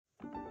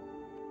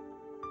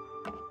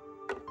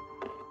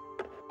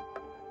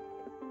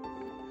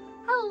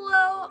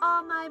Hello,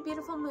 all my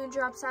beautiful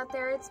moondrops out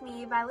there. It's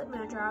me, Violet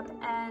Moondrop,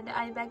 and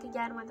I'm back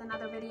again with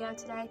another video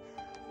today.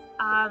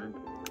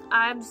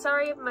 I'm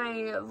sorry if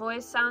my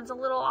voice sounds a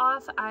little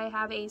off. I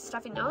have a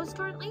stuffy nose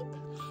currently.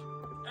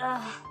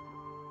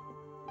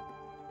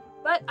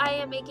 But I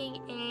am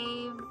making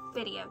a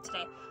video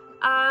today.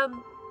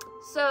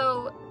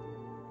 So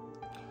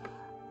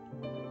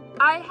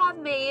I have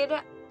made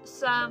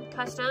some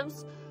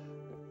customs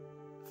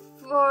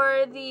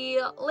for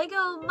the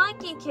Lego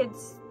Monkey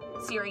Kids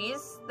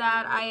series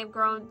that I have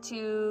grown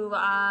to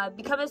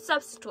become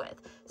obsessed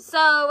with.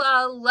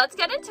 So let's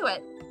get into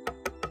it.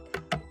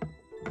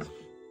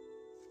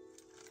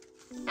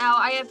 Now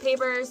I have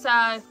papers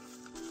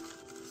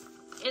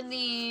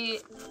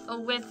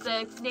with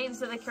the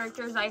names of the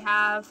characters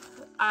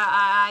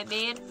I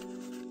made.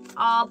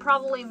 I'll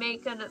probably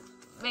make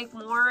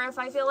more if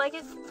I feel like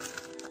it.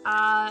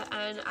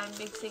 And I'm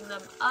mixing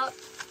them up.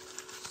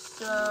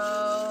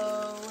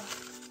 So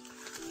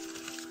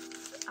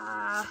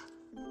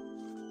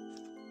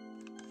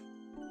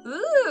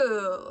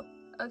ooh,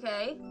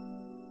 okay.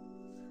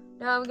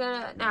 Now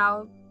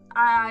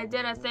I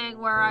did a thing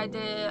where I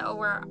did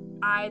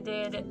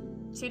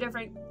two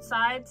different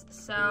sides,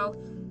 so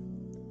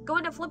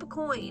going to flip a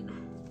coin.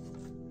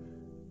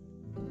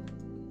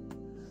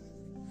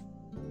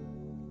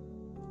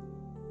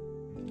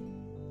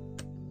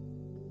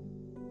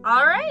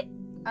 All right,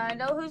 I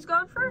know who's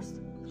going first.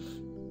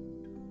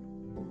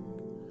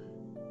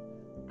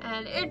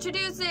 And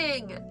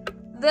introducing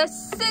the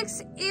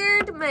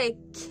six-eared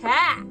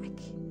macaque.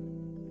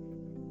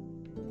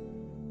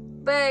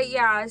 But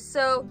yeah,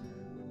 so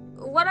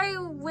what I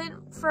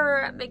went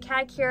for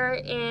macaque here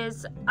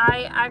is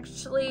I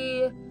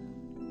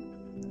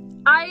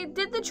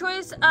did the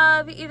choice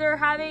of either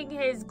having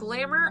his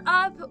glamour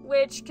up,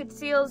 which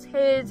conceals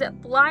his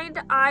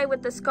blind eye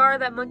with the scar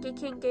that Monkey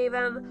King gave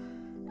him,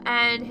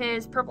 and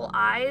his purple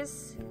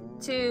eyes,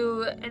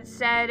 to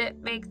instead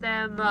make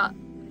them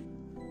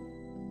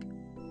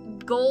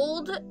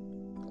gold.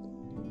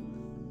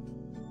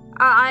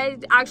 I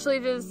actually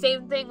did the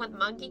same thing with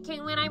Monkey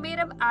King when I made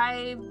him.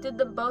 I did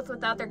them both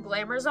without their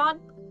glamours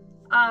on.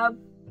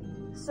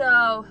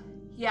 So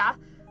yeah.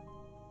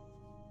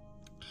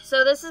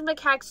 So this is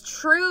macaque's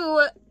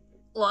true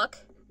look.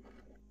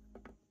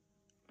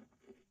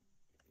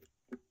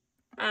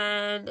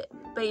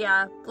 But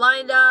yeah,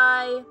 blind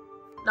eye,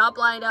 not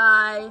blind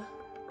eye,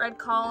 red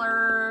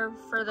collar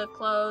for the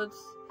clothes,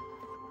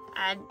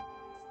 and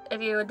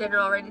if you didn't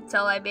already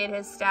tell, I made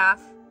his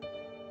staff.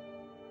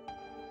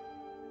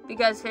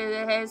 Because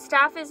his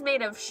staff is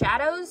made of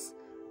shadows.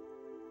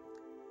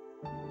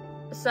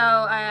 So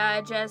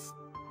I just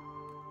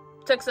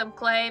took some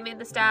clay, made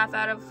the staff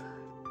out of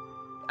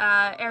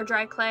air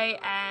dry clay,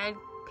 and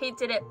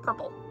painted it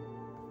purple.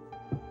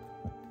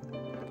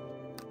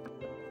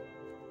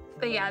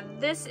 But yeah,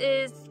 this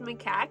is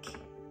macaque.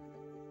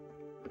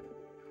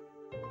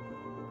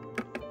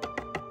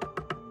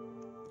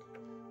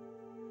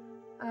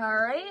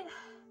 Alright.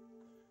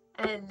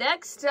 And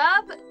next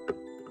up,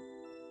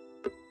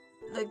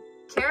 the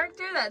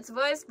character that's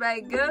voiced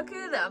by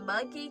Goku, the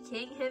Monkey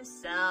King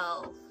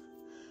himself.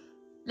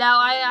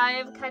 Now, I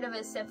am kind of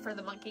a simp for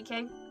the Monkey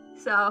King,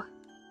 so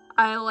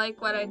I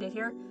like what I did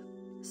here.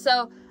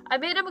 So, I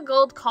made him a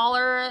gold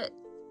collar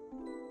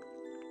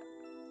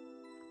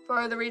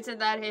for the reason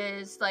that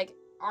his,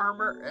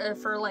 armor,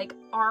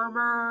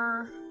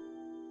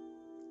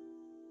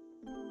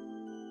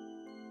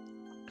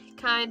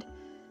 kind.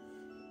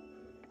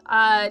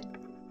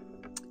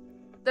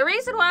 The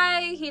reason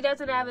why he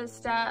doesn't have his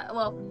staff,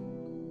 well,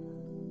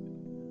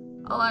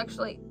 I'll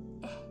actually,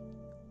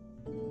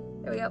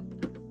 there we go.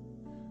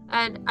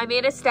 And I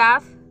made a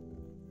staff,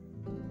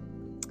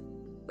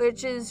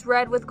 which is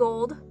red with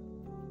gold.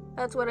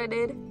 That's what I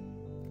did.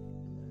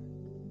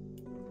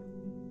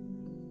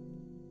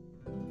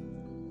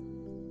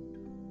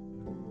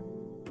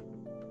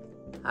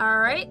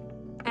 Alright,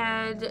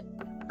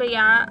 but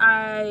yeah,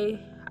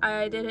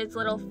 I did his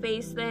little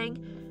face thing,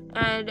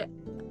 and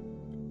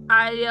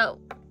I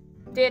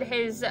did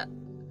his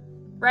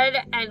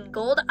red and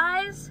gold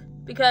eyes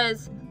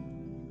because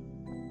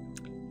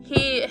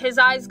he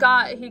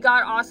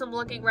got awesome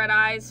looking red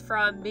eyes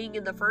from being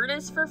in the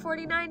furnace for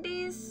 49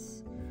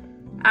 days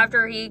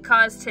after he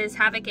caused his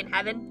havoc in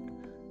heaven.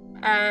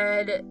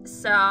 And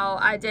so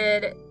I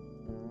did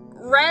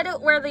red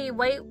where the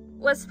white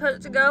was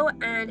supposed to go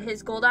and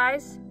his gold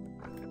eyes.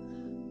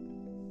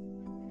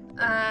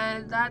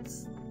 And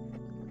that's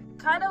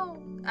kind of,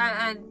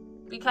 and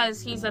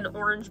because he's an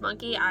orange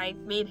monkey, I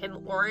made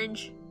him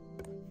orange.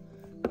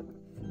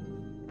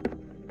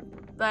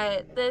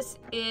 But this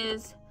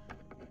is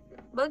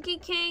Monkey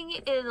King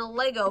in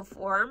Lego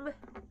form,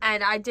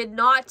 and I did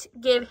not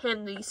give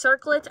him the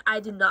circlet.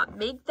 I did not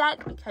make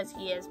that because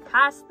he is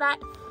past that.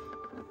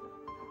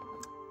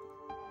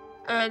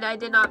 And I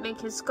did not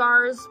make his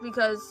scars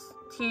because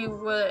hey,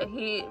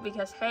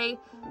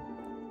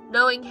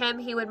 knowing him,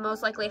 he would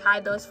most likely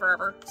hide those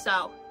forever.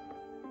 So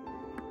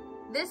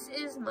this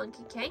is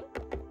Monkey King.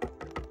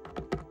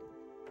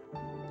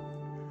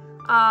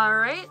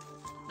 Alright,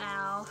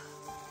 now.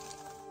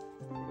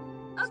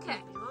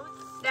 Okay,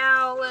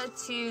 now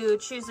to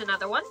choose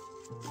another one.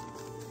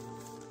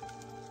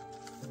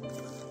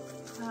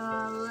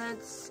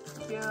 Let's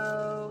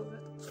go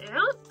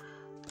down.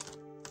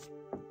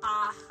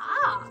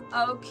 Aha,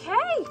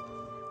 okay.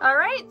 All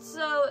right,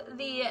 so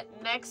the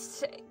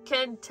next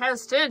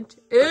contestant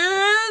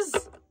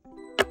is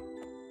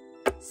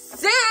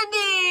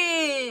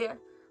Sandy!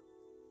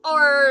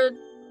 Or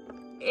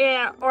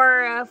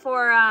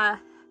for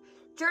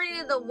Journey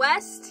to the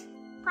West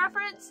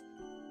preference,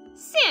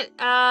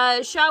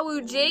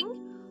 Xiaowu Jing,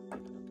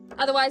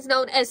 otherwise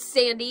known as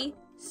Sandy.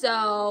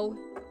 So,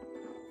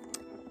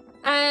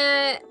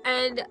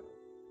 and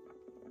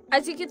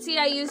as you can see,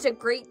 I used a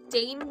Great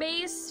Dane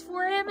base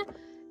for him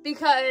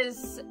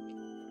because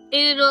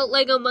in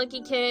Lego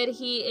Monkey Kid,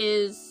 he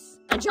is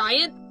a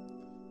giant.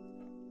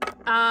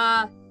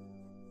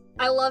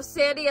 I love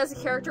Sandy as a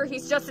character.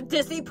 He's just a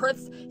Disney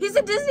prince. He's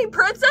a Disney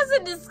princess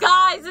in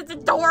disguise. It's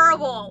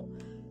adorable.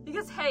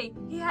 Because, hey,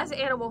 he has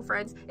animal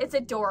friends. It's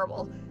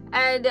adorable.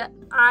 And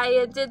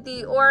I did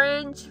the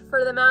orange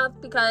for the mouth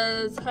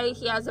because, hey,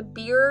 he has a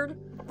beard.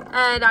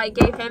 And I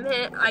gave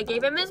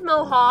him his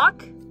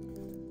mohawk.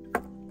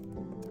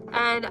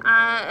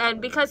 And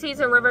because he's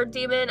a river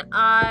demon,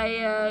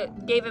 I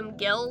gave him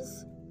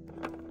gills.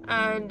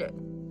 And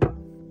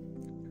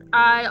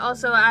I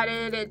also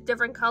added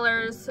different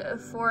colors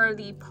for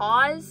the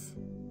paws.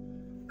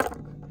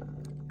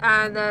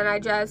 And then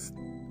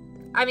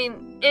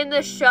in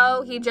the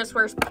show, he just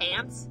wears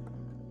pants.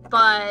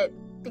 But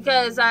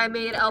because I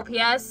made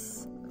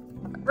LPS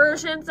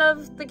versions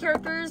of the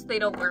characters, they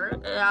don't wear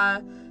it.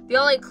 The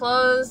only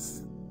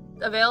clothes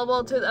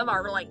available to them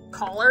are like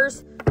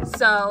collars.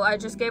 So I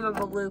just gave him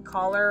a blue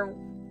collar.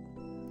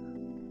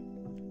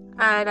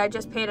 And I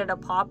just painted a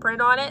paw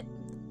print on it.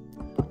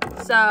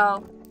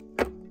 So,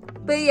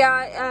 but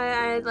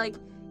yeah,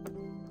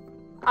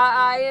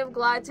 I am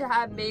glad to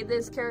have made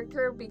this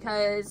character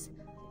because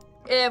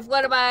if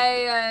one of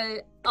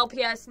my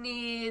LPS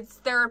needs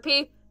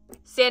therapy,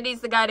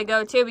 Sandy's the guy to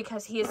go to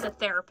because he is a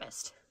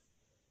therapist.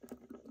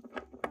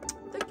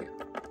 Thank you.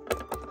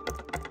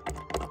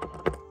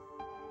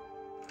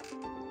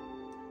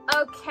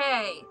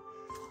 Okay,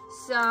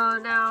 so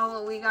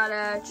now we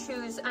gotta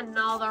choose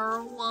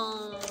another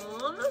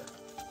one.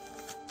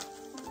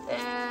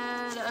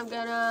 And I'm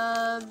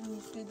gonna,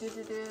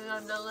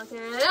 I'm not looking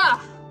at it.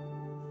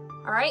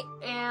 Alright,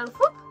 and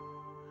whoop.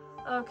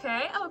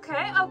 Okay.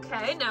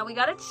 Now we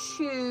gotta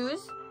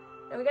choose.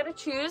 Now we gotta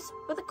choose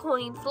with a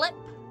coin flip.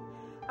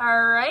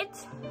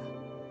 Alright.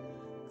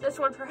 This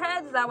one for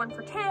heads, that one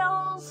for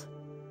tails.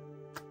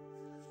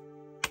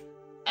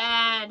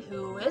 And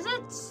who is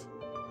it?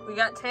 We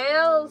got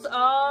tails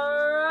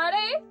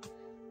already.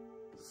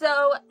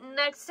 So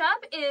next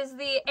up is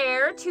the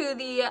heir to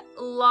the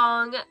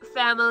Long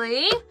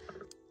family.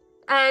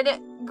 And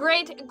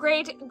great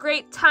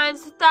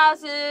times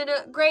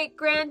 1,000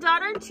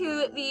 great-granddaughter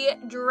to the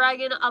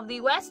Dragon of the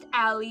West,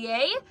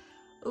 Allier.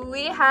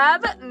 We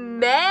have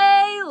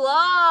Mei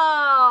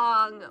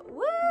Long.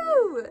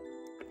 Woo!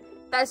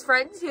 Best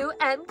friend to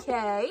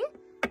MK.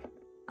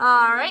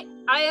 Alright,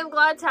 I am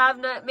glad to have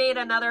made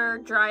another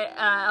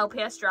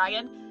LPS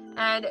dragon.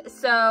 And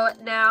so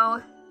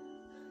now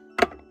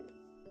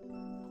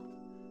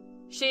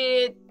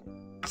she's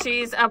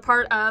a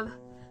part of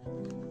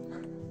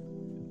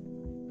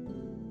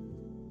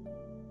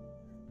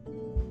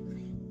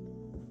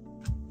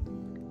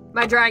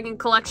my dragon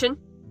collection.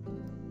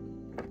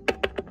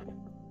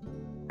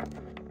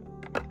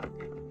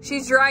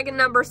 She's dragon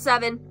number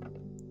 7.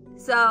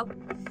 So,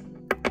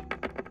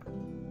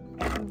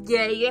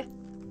 yay.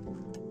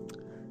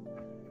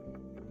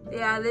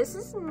 Yeah, this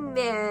is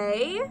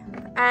May.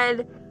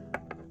 And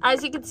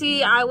as you can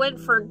see, I went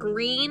for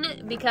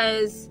green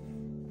because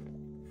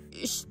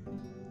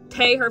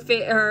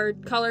her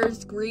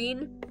color's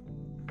green.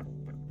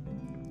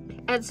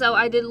 And so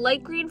I did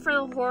light green for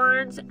the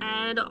horns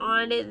and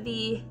on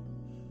the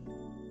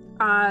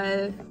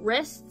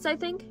wrists, I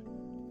think.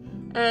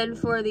 And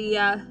for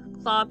the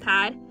claw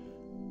pad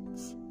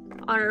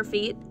on her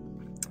feet.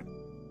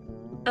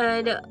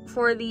 And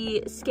for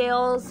the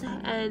scales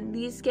and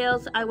these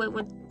scales, I went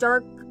with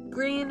dark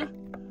green.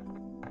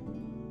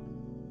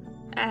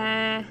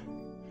 And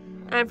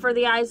for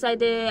the eyes, I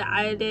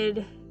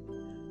did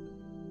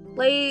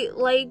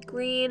light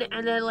green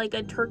and then like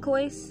a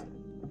turquoise.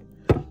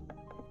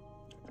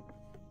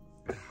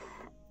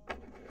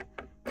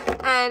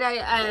 And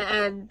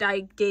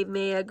I gave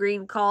May a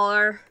green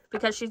collar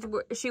because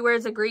she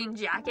wears a green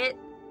jacket.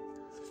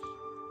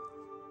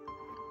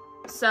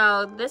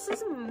 So this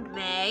is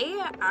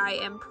May. I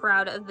am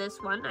proud of this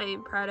one. I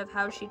am proud of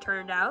how she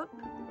turned out.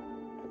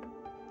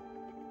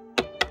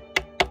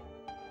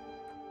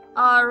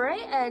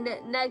 Alright, and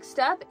next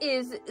up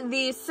is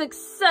the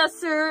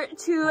successor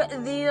to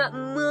the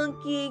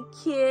Monkey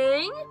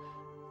King.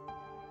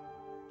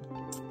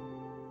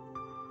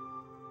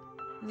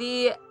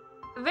 The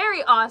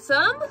very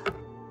awesome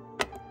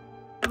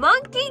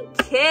Monkey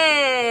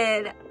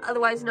Kid,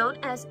 otherwise known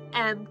as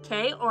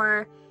MK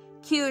or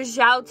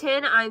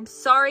Zhaotin. I'm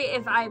sorry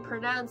if I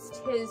pronounced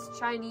his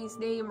Chinese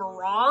name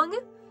wrong.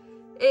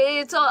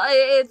 It's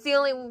the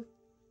only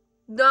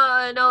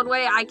known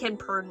way I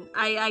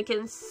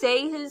can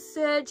say his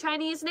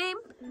Chinese name.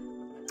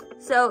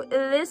 So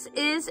this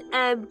is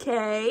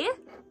MK,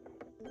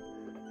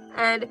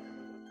 and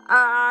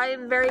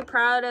I'm very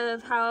proud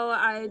of how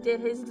I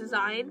did his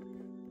design.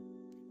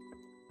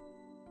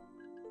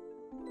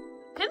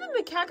 Him and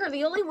Macaque are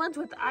the only ones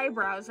with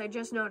eyebrows, I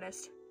just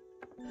noticed.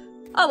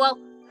 Oh well,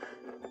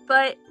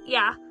 but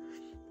yeah.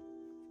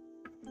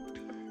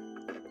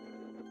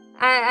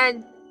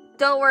 And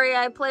don't worry,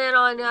 I plan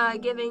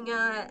on giving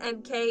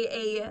MK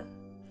a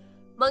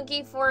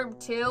monkey form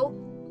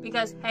too.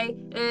 Because, hey,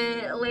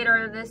 later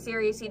in this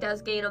series, he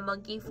does gain a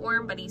monkey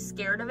form, but he's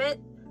scared of it.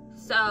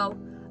 So,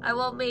 I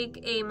won't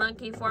make a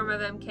monkey form of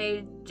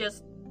MK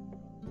just,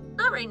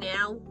 not right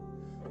now.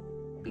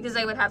 Because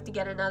I would have to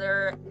get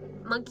another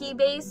monkey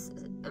base,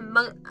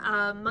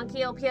 Lmk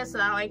Lps, so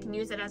that way I can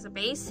use it as a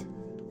base.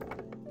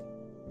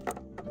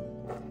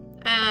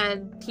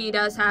 And he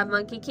does have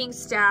Monkey King's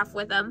staff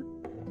with him.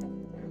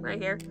 Right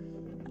here.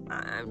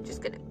 I'm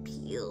just gonna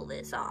peel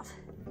this off.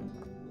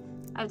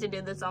 I have to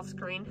do this off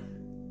screen.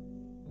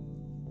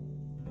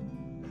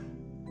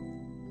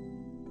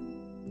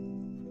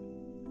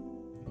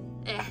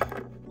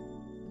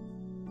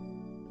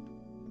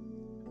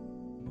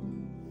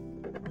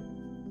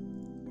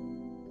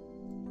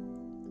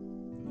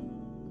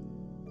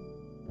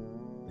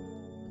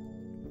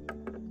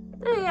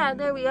 Yeah,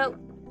 there we go.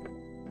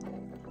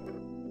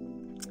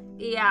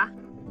 Yeah,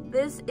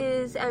 this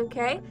is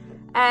MK,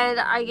 and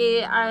I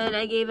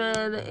gave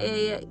him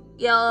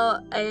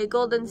a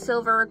gold and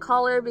silver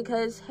collar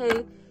because,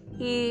 hey,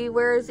 he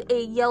wears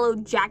a yellow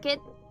jacket.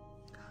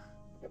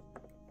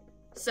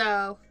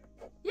 So,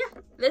 yeah,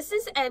 this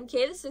is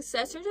MK, the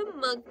successor to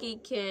Monkey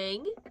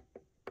King,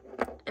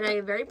 and I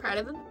am very proud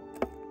of him.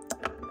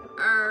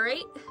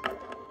 Alright.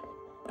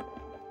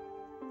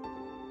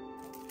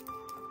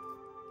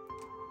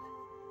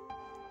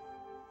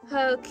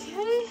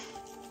 Okay.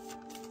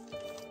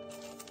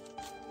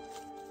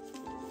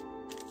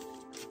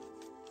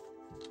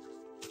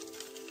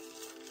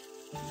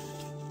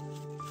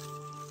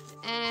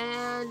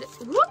 And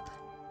whoop.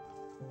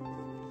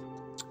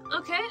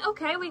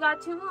 Okay, we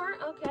got two more.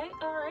 Okay,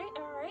 alright.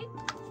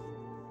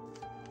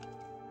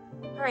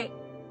 Alright.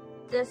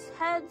 This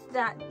heads,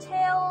 that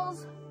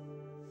tails.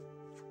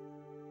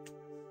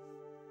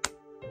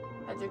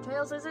 Heads or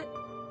tails, is it?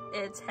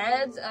 It's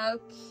heads,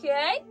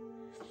 okay.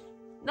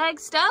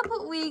 Next up,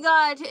 we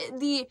got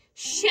the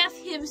chef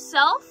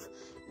himself,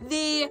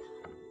 the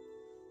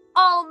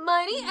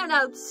almighty and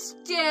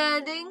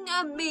outstanding,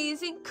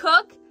 amazing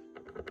cook,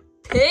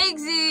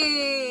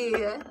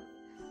 Pigsy!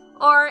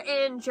 Or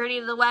in Journey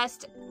to the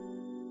West,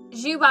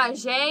 Zhu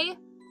Bajie,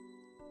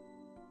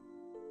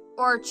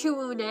 or Chu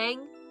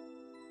Wuneng,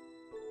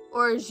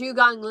 or Zhu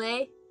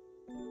Ganglei.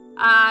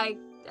 I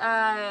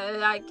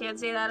can't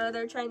say that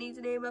other Chinese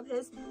name of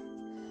his.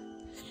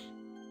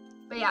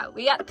 But yeah,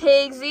 we got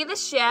Pigsy the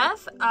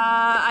chef.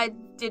 I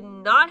did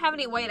not have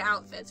any white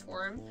outfits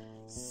for him,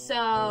 so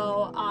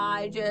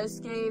I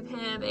just gave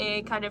him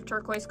a kind of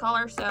turquoise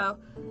collar. So,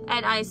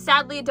 and I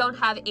sadly don't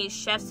have a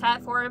chef's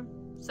hat for him,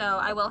 so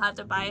I will have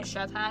to buy a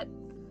chef hat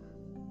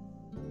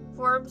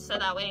for him, so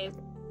that way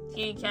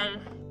he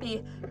can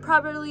be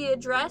properly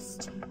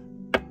addressed.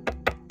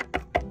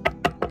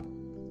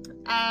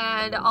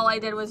 And all I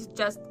did was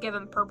just give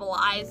him purple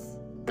eyes.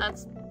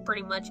 That's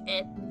pretty much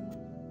it.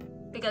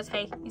 Because,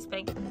 hey, he's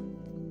pink.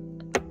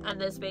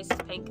 And this base is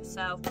pink,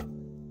 so.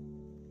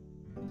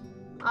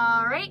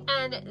 Alright,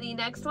 and the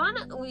next one,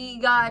 we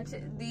got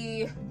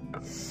the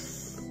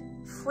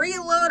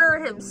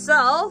freeloader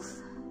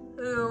himself,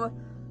 who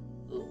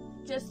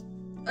just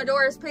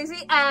adores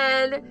Pigsy,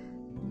 and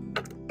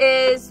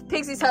is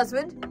Pigsy's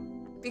husband,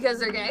 because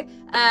they're gay.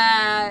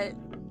 And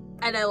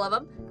I love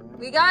him.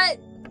 We got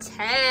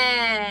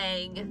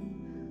Tang,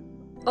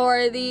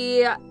 or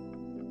the,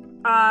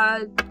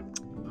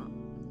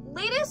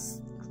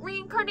 latest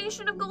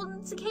reincarnation of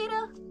Golden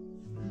Cicada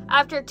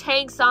after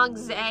Tang Song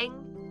Zhang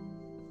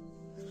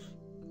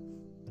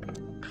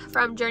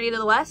from Journey to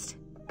the West.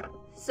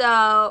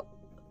 So,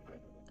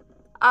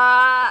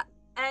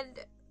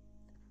 and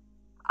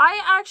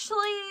I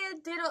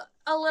actually did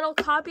a little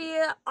copy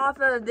off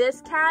of this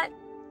cat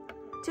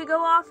to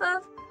go off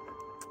of,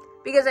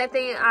 because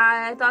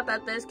I thought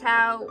that this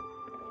cat's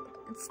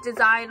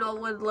design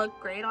would look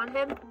great on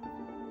him.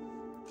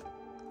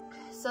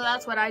 So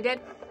that's what I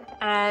did.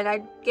 And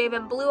I gave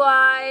him blue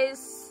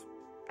eyes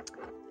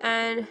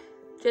and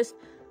just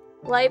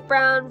light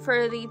brown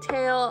for the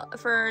tail,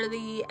 for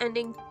the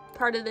ending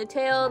part of the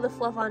tail, the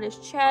fluff on his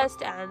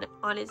chest and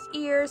on his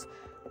ears,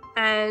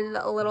 and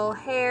a little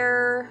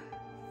hair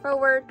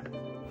forward.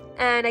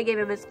 And I gave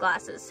him his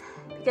glasses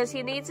because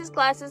he needs his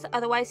glasses,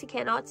 otherwise he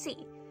cannot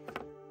see.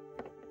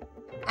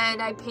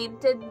 And I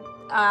painted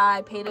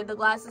the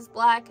glasses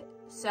black,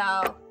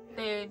 so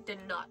they did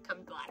not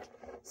come black.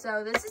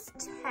 So this is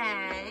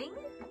Tang.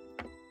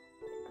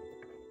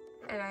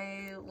 And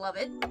I love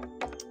it.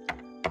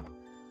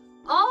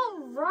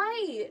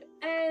 Alright,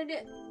 and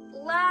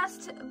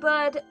last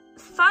but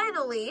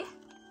finally,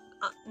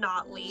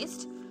 not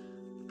least,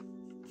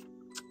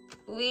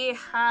 we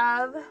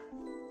have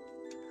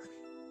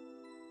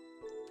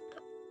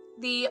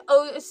the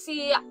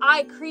OC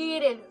I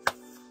created.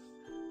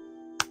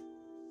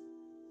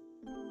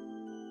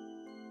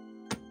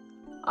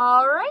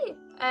 Alright,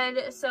 and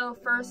so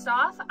first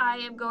off, I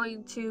am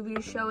going to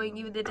be showing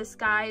you the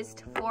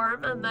disguised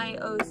form of my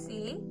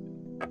OC.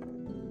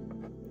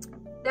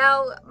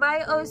 Now,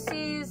 my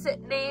OC's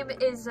name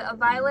is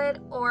Violet,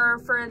 or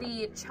for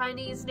the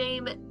Chinese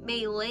name,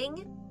 Mei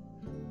Ling.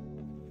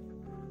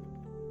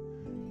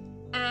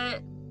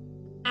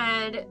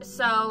 And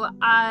so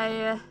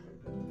a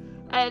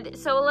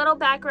little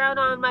background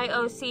on my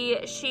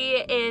OC.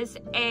 She is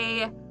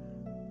a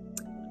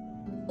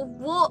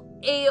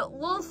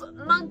wolf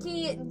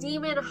monkey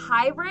demon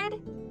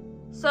hybrid.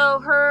 So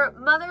her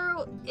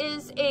mother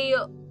is a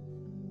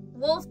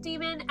wolf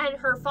demon and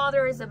her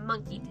father is a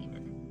monkey demon.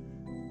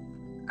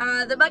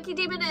 The monkey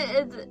demon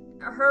is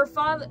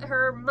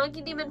her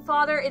monkey demon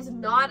father is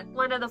not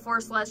one of the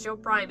 4 celestial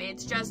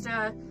primates, just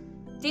a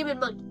demon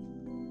monkey.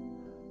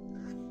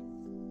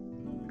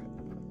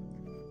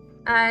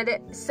 And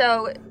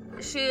so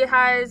she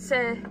has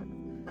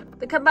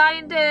the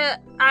combined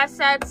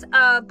assets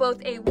of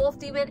both a wolf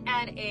demon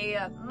and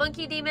a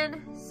monkey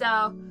demon.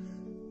 So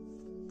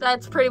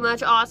that's pretty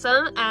much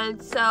awesome.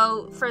 And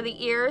so for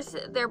the ears,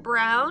 they're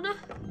brown,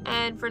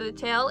 and for the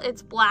tail,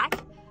 it's black.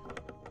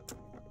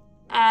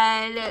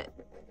 And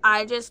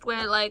I just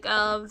went like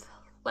a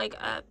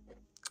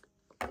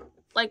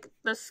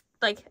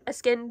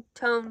skin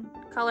tone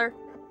color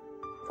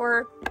for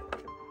her.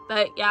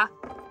 But yeah,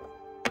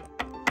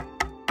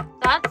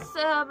 that's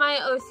my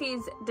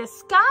OC's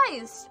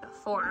disguised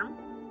form.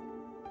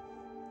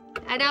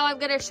 And now I'm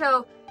gonna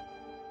show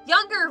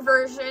younger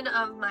version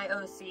of my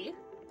OC.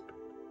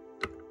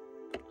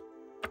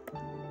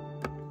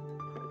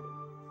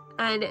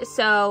 And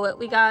so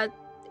we got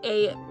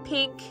a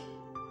pink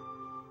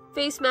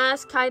face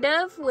mask, kind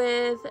of,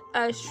 with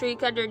a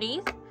streak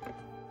underneath.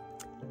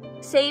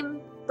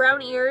 Same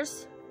brown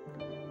ears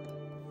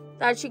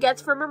that she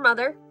gets from her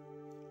mother.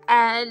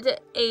 And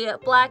a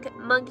black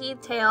monkey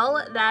tail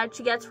that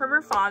she gets from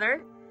her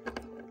father.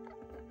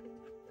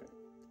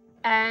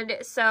 And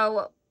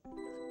so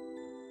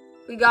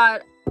we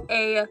got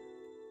a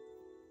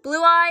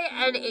blue eye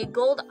and a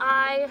gold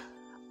eye.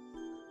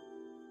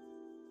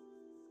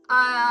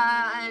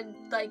 And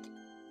like,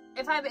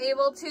 if I'm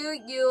able to,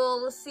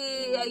 you'll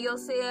see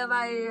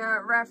my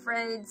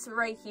reference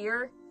right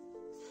here.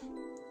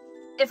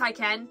 If I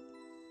can.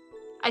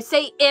 I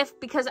say if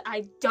because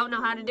I don't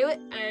know how to do it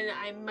and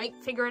I might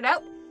figure it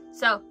out.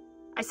 So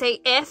I say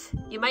if.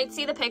 You might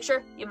see the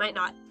picture, you might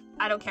not.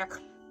 I don't care.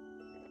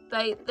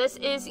 But this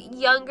is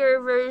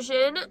younger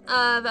version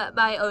of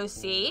my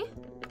OC.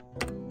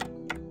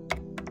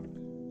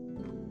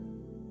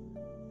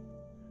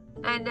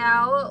 And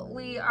now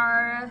we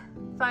are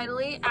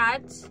finally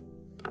at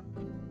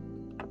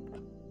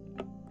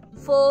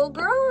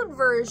full-grown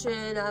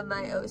version of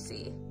my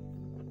OC.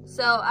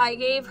 So I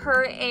gave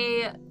her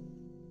a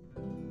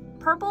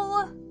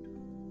purple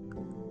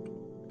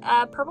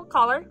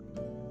collar.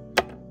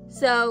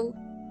 So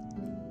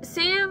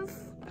same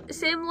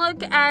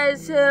look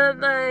as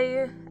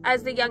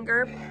the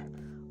younger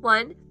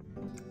one.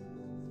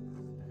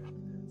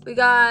 We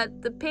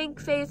got the pink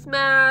face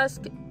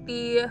mask,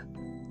 the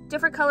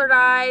different colored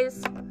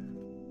eyes,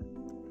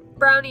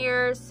 brown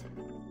ears,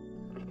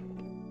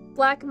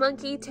 black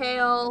monkey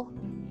tail,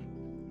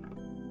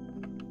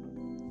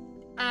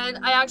 and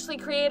I actually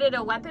created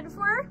a weapon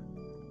for her,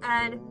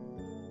 and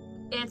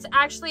it's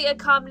actually a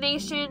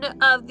combination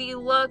of the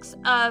looks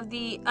of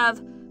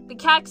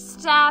Macaque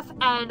staff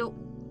and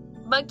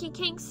Monkey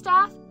King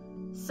staff.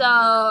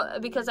 So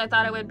because I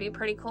thought it would be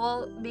pretty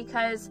cool,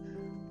 because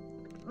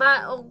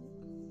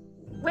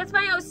with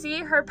my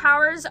OC, her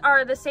powers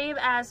are the same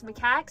as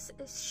Macaque's.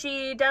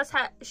 She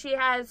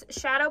has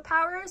shadow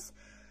powers,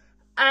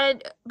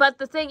 but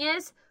the thing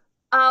is,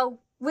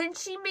 when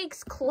she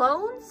makes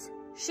clones,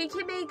 she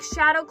can make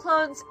shadow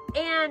clones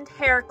and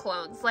hair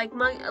clones, like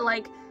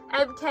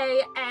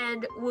MK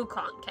and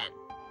Wukong can.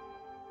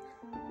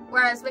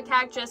 Whereas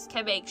Macaque just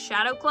can make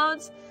shadow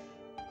clones,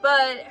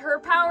 but her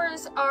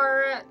powers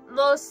are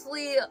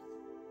mostly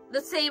the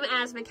same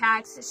as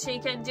Macaque's. She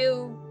can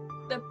do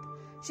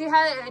she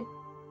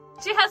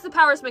has the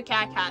powers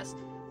Macaque has,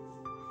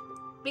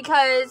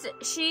 because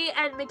she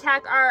and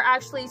Macaque are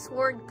actually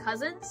sworn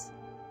cousins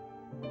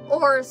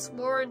or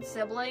sworn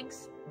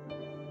siblings.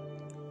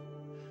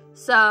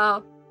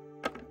 So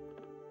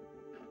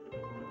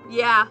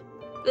yeah,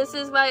 this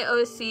is my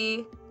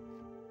OC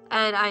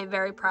and I'm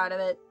very proud of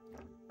it.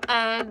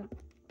 And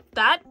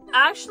that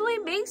actually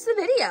makes the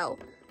video.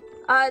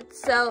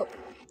 So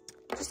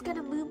just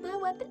gonna move my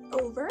weapon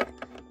over.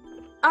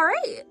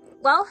 Alright,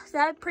 well,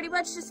 that pretty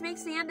much just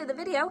makes the end of the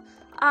video.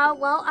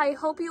 Well, I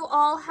hope you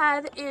all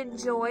have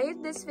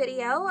enjoyed this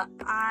video.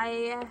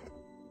 I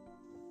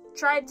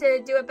tried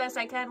to do it best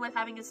I can with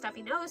having a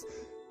stuffy nose.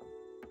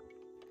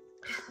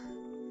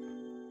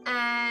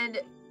 And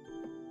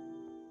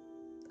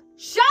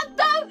shut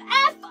the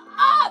F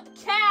up,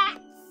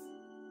 cats!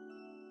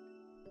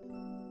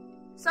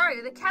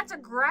 Sorry, the cats are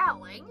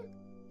growling,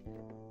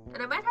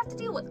 and I might have to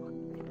deal with them.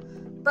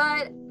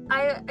 But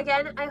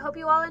I hope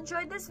you all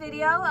enjoyed this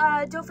video.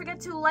 Don't forget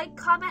to like,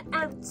 comment,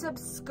 and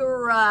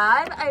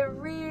subscribe. I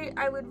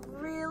would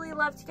really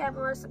love to get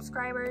more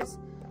subscribers,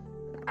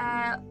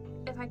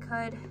 if I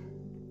could.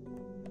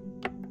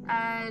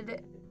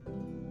 And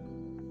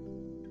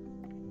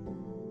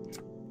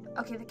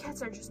okay, the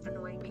cats are just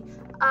annoying me.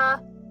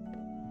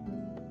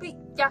 But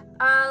yeah,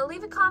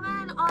 leave a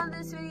comment on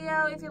this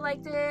video if you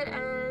liked it,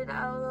 and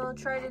I'll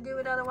try to do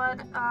another one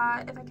if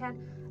I can.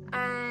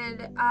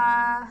 And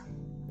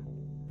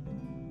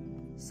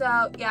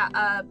so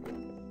yeah,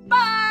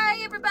 bye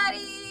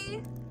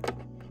everybody.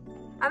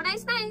 Have a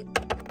nice night.